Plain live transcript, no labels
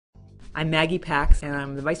I'm Maggie Pax, and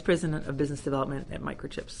I'm the Vice President of Business Development at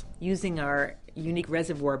MicroCHIPS. Using our unique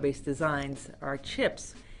reservoir-based designs, our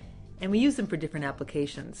chips, and we use them for different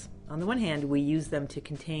applications. On the one hand, we use them to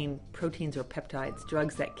contain proteins or peptides,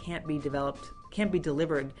 drugs that can't be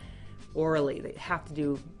delivered orally. They have to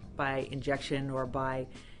do by injection or by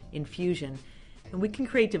infusion. And we can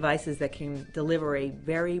create devices that can deliver a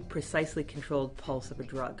very precisely controlled pulse of a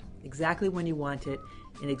drug, exactly when you want it,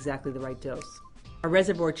 in exactly the right dose. Our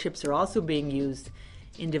reservoir chips are also being used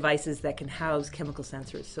in devices that can house chemical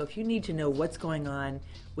sensors. So if you need to know what's going on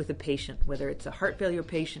with a patient, whether it's a heart failure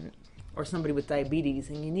patient or somebody with diabetes,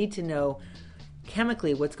 and you need to know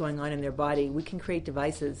chemically what's going on in their body, we can create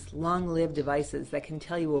devices, long-lived devices, that can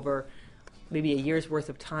tell you over maybe a year's worth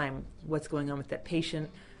of time what's going on with that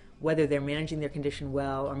patient, whether they're managing their condition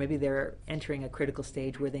well, or maybe they're entering a critical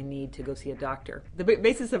stage where they need to go see a doctor. The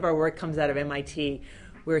basis of our work comes out of MIT.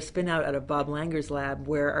 We're a spin-out of Bob Langer's lab,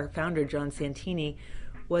 where our founder, John Santini,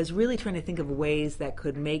 was really trying to think of ways that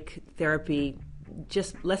could make therapy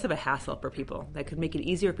just less of a hassle for people, that could make it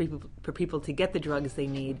easier for people to get the drugs they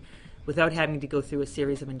need without having to go through a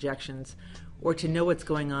series of injections, or to know what's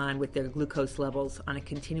going on with their glucose levels on a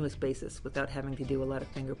continuous basis without having to do a lot of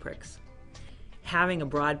finger pricks. Having a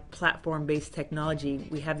broad platform-based technology,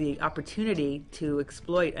 we have the opportunity to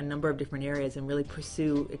exploit a number of different areas and really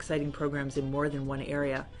pursue exciting programs in more than one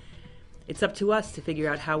area. It's up to us to figure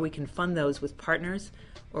out how we can fund those with partners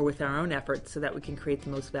or with our own efforts so that we can create the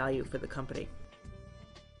most value for the company.